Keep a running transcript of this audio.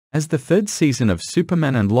As the third season of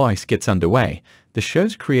Superman and Lois gets underway, the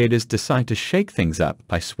show's creators decide to shake things up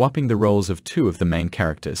by swapping the roles of two of the main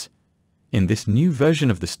characters. In this new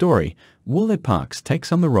version of the story, Wolé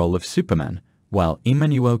takes on the role of Superman, while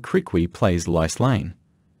Emmanuelle Chriqui plays Lois Lane.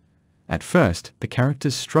 At first, the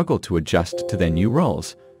characters struggle to adjust to their new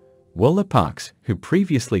roles. Wolé, who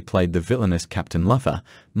previously played the villainous Captain Lover,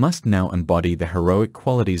 must now embody the heroic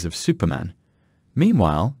qualities of Superman.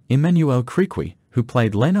 Meanwhile, Emmanuelle Chriqui, who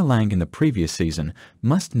played Lena Lang in the previous season,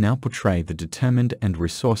 must now portray the determined and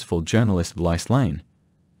resourceful journalist Lois Lane.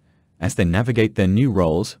 As they navigate their new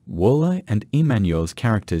roles, Wolé and Emmanuelle's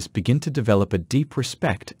characters begin to develop a deep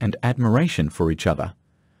respect and admiration for each other.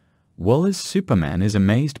 Wolé's Superman is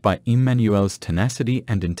amazed by Emmanuelle's tenacity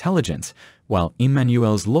and intelligence, while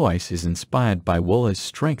Emmanuelle's Lois is inspired by Wolé's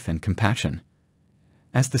strength and compassion.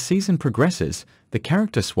 As the season progresses, the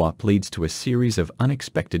character swap leads to a series of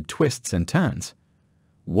unexpected twists and turns.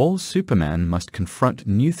 Wolé's Superman must confront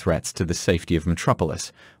new threats to the safety of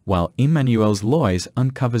Metropolis, while Emmanuelle's Lois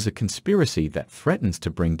uncovers a conspiracy that threatens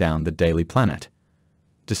to bring down the Daily Planet.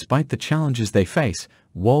 Despite the challenges they face,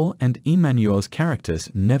 Wolé and Emmanuelle's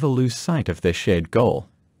characters never lose sight of their shared goal: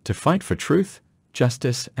 to fight for truth,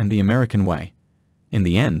 justice, and the American way. In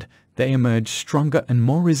the end, they emerge stronger and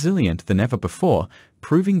more resilient than ever before,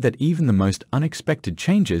 proving that even the most unexpected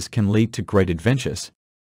changes can lead to great adventures.